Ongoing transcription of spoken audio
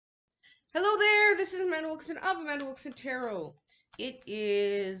Hello there, this is Amanda Wilkinson of Amanda Wilkinson Tarot. It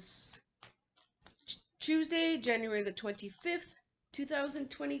is Tuesday, January the 25th,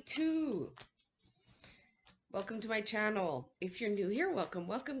 2022. Welcome to my channel. If you're new here, welcome,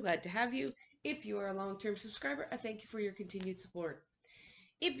 welcome. Glad to have you. If you are a long-term subscriber, I thank you for your continued support.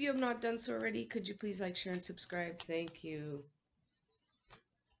 If you have not done so already, could you please like, share, and subscribe? Thank you.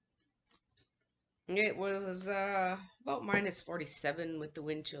 It was about minus 47 with the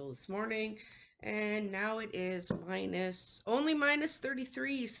wind chill this morning, and now it is only minus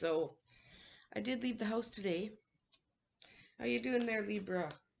 33, so I did leave the house today. How you doing there, Libra?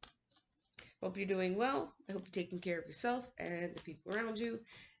 Hope you're doing well. I hope you're taking care of yourself and the people around you,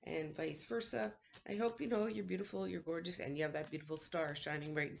 and vice versa. I hope you know you're beautiful, you're gorgeous, and you have that beautiful star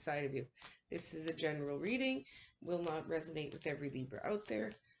shining right inside of you. This is a general reading, will not resonate with every Libra out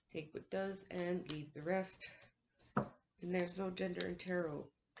there. Take what does and leave the rest. And there's no gender in tarot.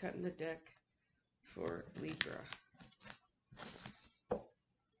 Cutting the deck for Libra.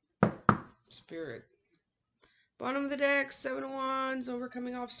 Spirit. Bottom of the deck, 7 of Wands,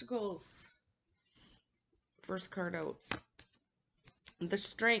 overcoming obstacles. First card out. The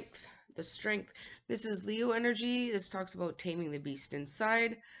Strength. The Strength. This is Leo energy. This talks about taming the beast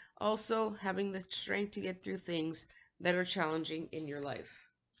inside. Also, having the strength to get through things that are challenging in your life.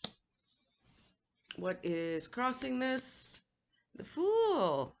 What is crossing this? The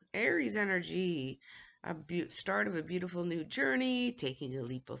Fool. Aries energy. Start of a beautiful new journey, taking a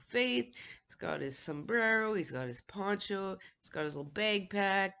leap of faith. He's got his sombrero, he's got his poncho, he's got his little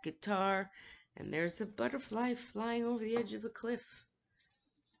backpack, guitar, and there's a butterfly flying over the edge of a cliff.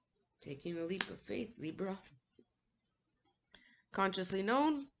 Taking a leap of faith, Libra. Consciously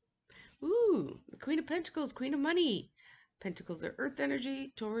known. Ooh, the Queen of Pentacles, Queen of Money. Pentacles are earth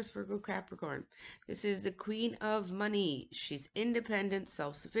energy, Taurus, Virgo, Capricorn. This is the Queen of Money. She's independent,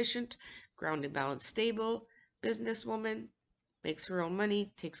 self-sufficient, grounded, balanced, stable, businesswoman, makes her own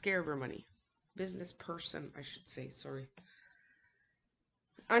money, takes care of her money. Business person, I should say, sorry.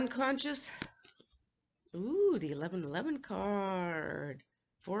 Unconscious. Ooh, the 1111 card.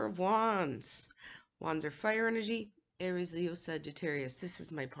 4 of Wands. Wands are fire energy, Aries, Leo, Sagittarius. This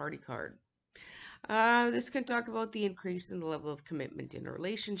is my party card. This can talk about the increase in the level of commitment in a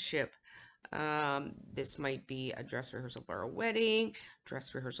relationship. This might be a dress rehearsal for a wedding,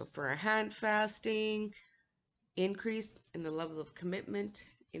 dress rehearsal for a hand fasting, increase in the level of commitment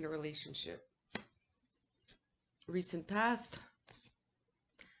in a relationship. Recent past.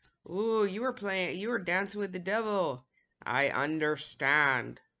 Ooh, you were dancing with the devil. I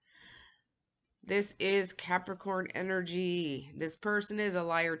understand. This is Capricorn energy. This person is a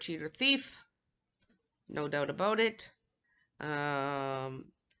liar, cheater, thief. No doubt about it.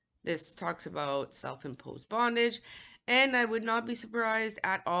 This talks about self-imposed bondage, and I would not be surprised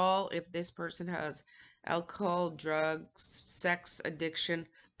at all if this person has alcohol, drugs, sex addiction,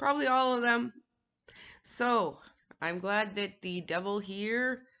 probably all of them. So, I'm glad that the devil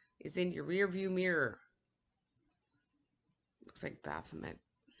here is in your rear view mirror. Looks like Baphomet.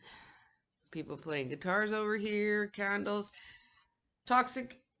 People playing guitars over here, candles,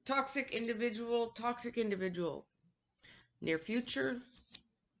 toxic individual. Near future.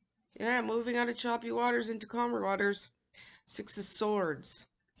 Yeah, moving out of choppy waters into calmer waters. 6 of Swords.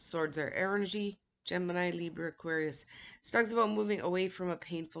 Swords are air energy, Gemini, Libra, Aquarius. It talks about moving away from a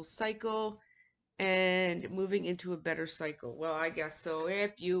painful cycle and moving into a better cycle. Well, I guess so.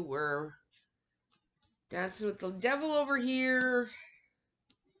 If you were dancing with the devil over here,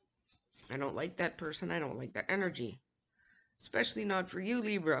 I don't like that person. I don't like that energy. Especially not for you,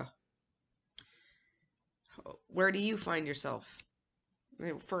 Libra. Where do you find yourself?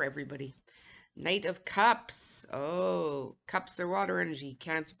 For everybody. Knight of Cups. Oh, Cups are water energy.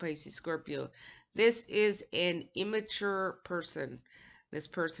 Cancer, Pisces, Scorpio. This is an immature person. This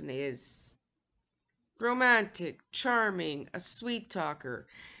person is romantic, charming, a sweet talker,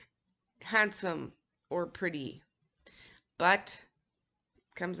 handsome or pretty. But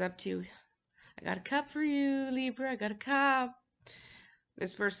comes up to you. I got a cup for you, Libra. I got a cup.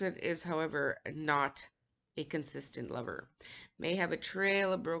 This person is, however, not a consistent lover. May have a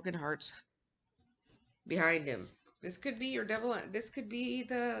trail of broken hearts behind him. This could be your devil. This could be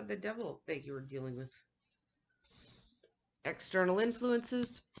the devil that you were dealing with. External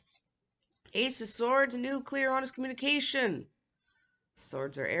influences. Ace of Swords, new, clear, honest communication.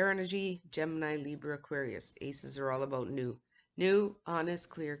 Swords are air energy, Gemini, Libra, Aquarius. Aces are all about new, honest,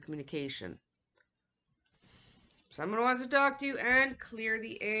 clear communication. Someone wants to talk to you and clear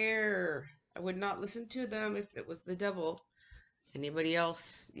the air. I would not listen to them if it was the devil. Anybody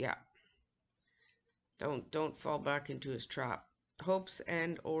else? Yeah. Don't fall back into his trap. hopes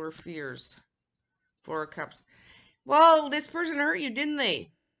and or fears. Four of Cups. Well, this person hurt you, didn't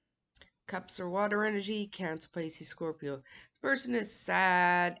they? Cups are water energy, Cancer, Pisces, Scorpio. This person is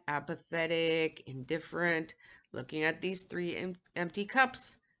sad, apathetic, indifferent, looking at these three empty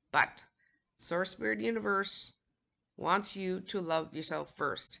cups. But Source Spirit Universe wants you to love yourself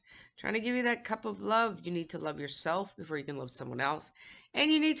first. Trying to give you that cup of love. You need to love yourself before you can love someone else.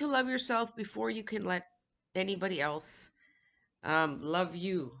 And you need to love yourself before you can let anybody else love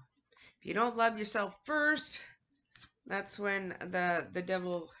you. If you don't love yourself first, that's when the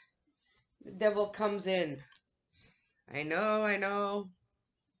devil comes in. I know.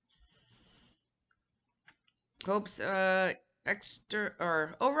 Hopes extra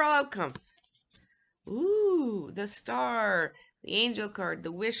or overall outcome. Ooh, the Star, the Angel card,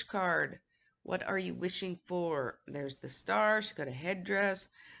 the Wish card. What are you wishing for? There's the Star. She's got a headdress,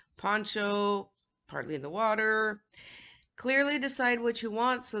 poncho, partly in the water. Clearly decide what you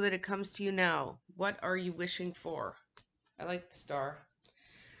want so that it comes to you now. What are you wishing for? I like the Star.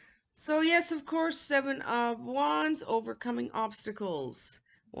 So yes, of course, 7 of Wands, overcoming obstacles.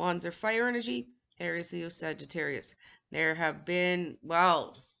 Wands are fire energy, Aries, Leo, Sagittarius. There have been,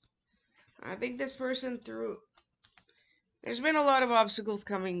 well, I think this person there's been a lot of obstacles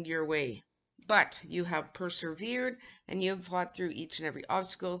coming your way. But you have persevered and you have fought through each and every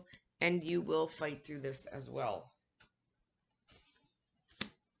obstacle, and you will fight through this as well.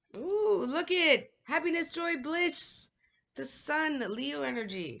 Ooh, look at happiness, joy, bliss. The Sun, Leo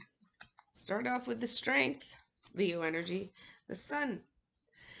energy. Start off with the Strength, Leo energy. The Sun,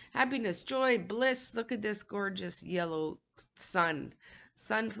 happiness, joy, bliss. Look at this gorgeous yellow sun.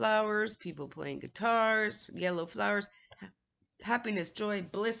 Sunflowers, people playing guitars, yellow flowers. Happiness, joy,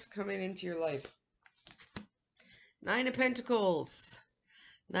 bliss coming into your life. 9 of Pentacles.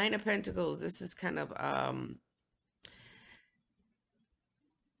 9 of Pentacles. This is kind of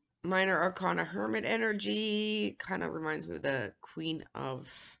Minor Arcana Hermit energy. Kind of reminds me of the Queen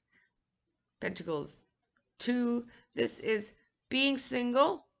of Pentacles 2. This is being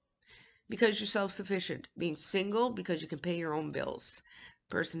single because you're self-sufficient. Being single because you can pay your own bills.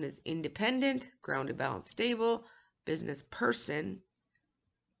 Person is independent, grounded, balanced, stable. Business person.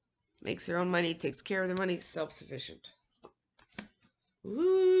 Makes their own money, takes care of their money, self-sufficient.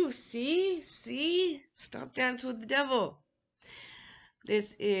 Ooh, see? Stop dancing with the devil.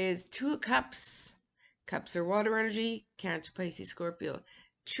 This is 2 of Cups. Cups are water energy, Cancer, Pisces, Scorpio.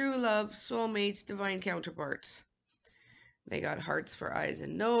 True love, soulmates, divine counterparts. They got hearts for eyes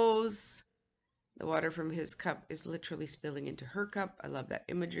and nose. The water from his cup is literally spilling into her cup. I love that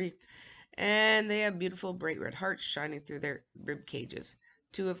imagery. And they have beautiful bright red hearts shining through their rib cages.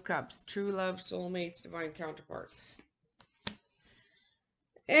 2 of Cups, true love, soulmates, divine counterparts.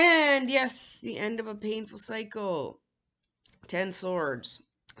 And yes, the end of a painful cycle. 10 Swords.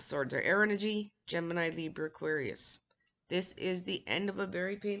 Swords are air energy, Gemini, Libra, Aquarius. This is the end of a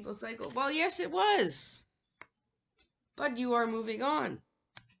very painful cycle. Well, yes, it was. But you are moving on.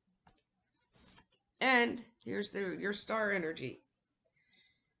 And here's your Star energy.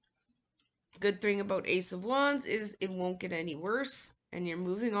 Good thing about Ace of Wands is it won't get any worse. And you're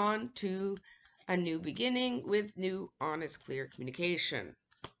moving on to a new beginning with new, honest, clear communication.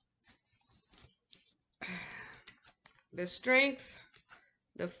 The Strength.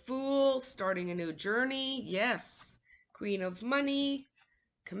 The Fool, starting a new journey. Yes. Queen of Money.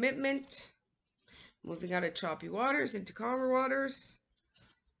 Commitment. Moving out of choppy waters into calmer waters.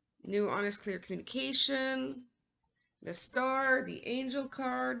 New, honest, clear communication. The Star. The Angel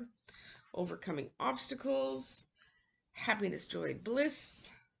card. Overcoming obstacles. Happiness, joy,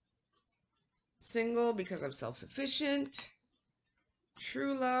 bliss. Single because I'm self-sufficient.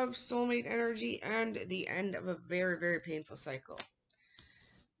 True love, soulmate energy, and the end of a very, very painful cycle.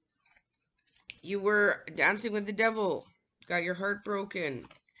 You were dancing with the devil. Got your heart broken.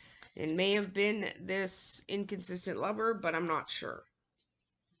 It may have been this inconsistent lover, but I'm not sure.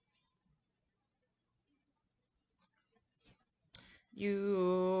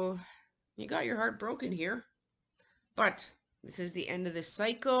 You got your heart broken here. But this is the end of this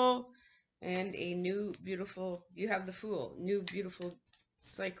cycle. And a new, beautiful, you have the Fool. New, beautiful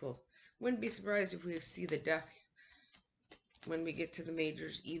cycle. Wouldn't be surprised if we see the Death when we get to the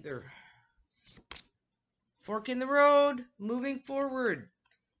majors either. Fork in the road. Moving forward.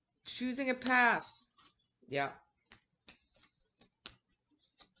 Choosing a path. Yeah.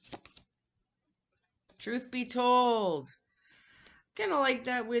 Truth be told. Kind of like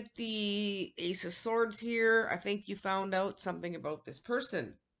that with the Ace of Swords here. I think you found out something about this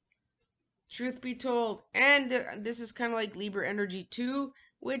person. Truth be told. And this is kind of like Libra energy too,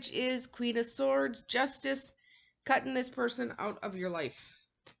 which is Queen of Swords, Justice. Cutting this person out of your life.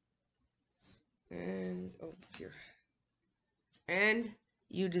 And, oh, here. And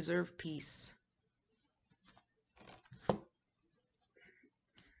you deserve peace.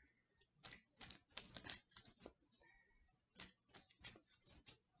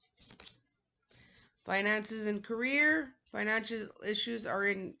 Finances and career. Financial issues are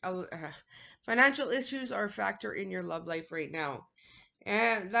a factor in your love life right now.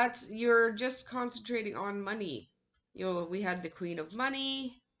 And you're just concentrating on money. We had the Queen of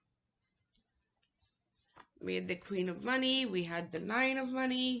Money. We had the Queen of Money. We had the Nine of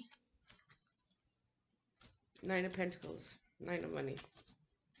Money. Nine of Pentacles. Nine of Money.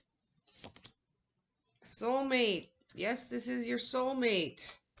 Soulmate. Yes, this is your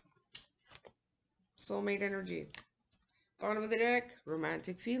soulmate. Soulmate energy. Bottom of the deck.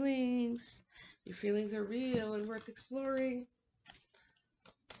 Romantic feelings. Your feelings are real and worth exploring.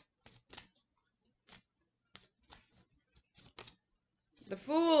 The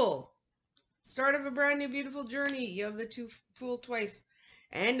Fool. Start of a brand new beautiful journey. You have the Fool twice.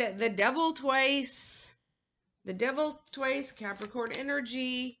 And the Devil twice. The Devil twice. Capricorn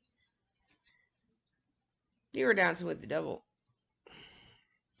energy. You were dancing with the devil.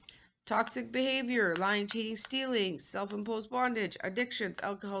 Toxic behavior. Lying, cheating, stealing. Self-imposed bondage. Addictions.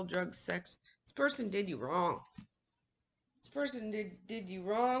 Alcohol, drugs, sex. This person did you wrong. This person did you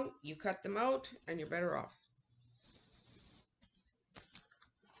wrong. You cut them out and you're better off.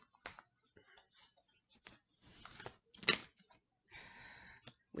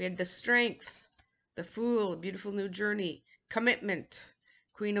 We had the Strength, the Fool, a beautiful new journey, commitment,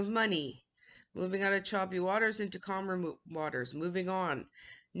 Queen of Money, moving out of choppy waters into calmer waters, moving on,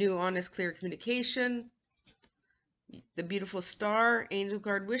 new, honest, clear communication, the beautiful Star, Angel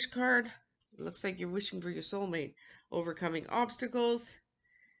card, Wish card. It looks like you're wishing for your soulmate, overcoming obstacles,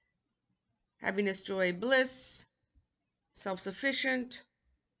 happiness, joy, bliss, self-sufficient,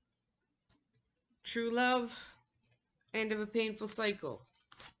 true love, end of a painful cycle.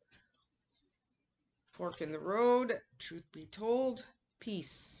 Fork in the road, truth be told,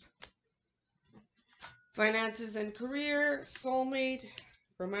 peace. Finances and career, soulmate,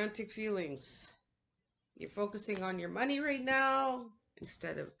 romantic feelings. You're focusing on your money right now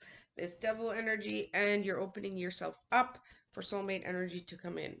instead of this devil energy, and you're opening yourself up for soulmate energy to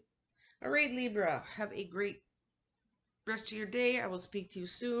come in. All right, Libra, have a great rest of your day. I will speak to you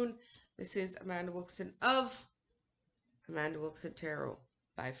soon. This is Amanda Wilkinson of Amanda Wilkinson Tarot.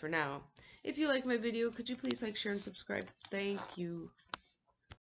 Bye for now. If you like my video, could you please like, share, and subscribe? Thank you.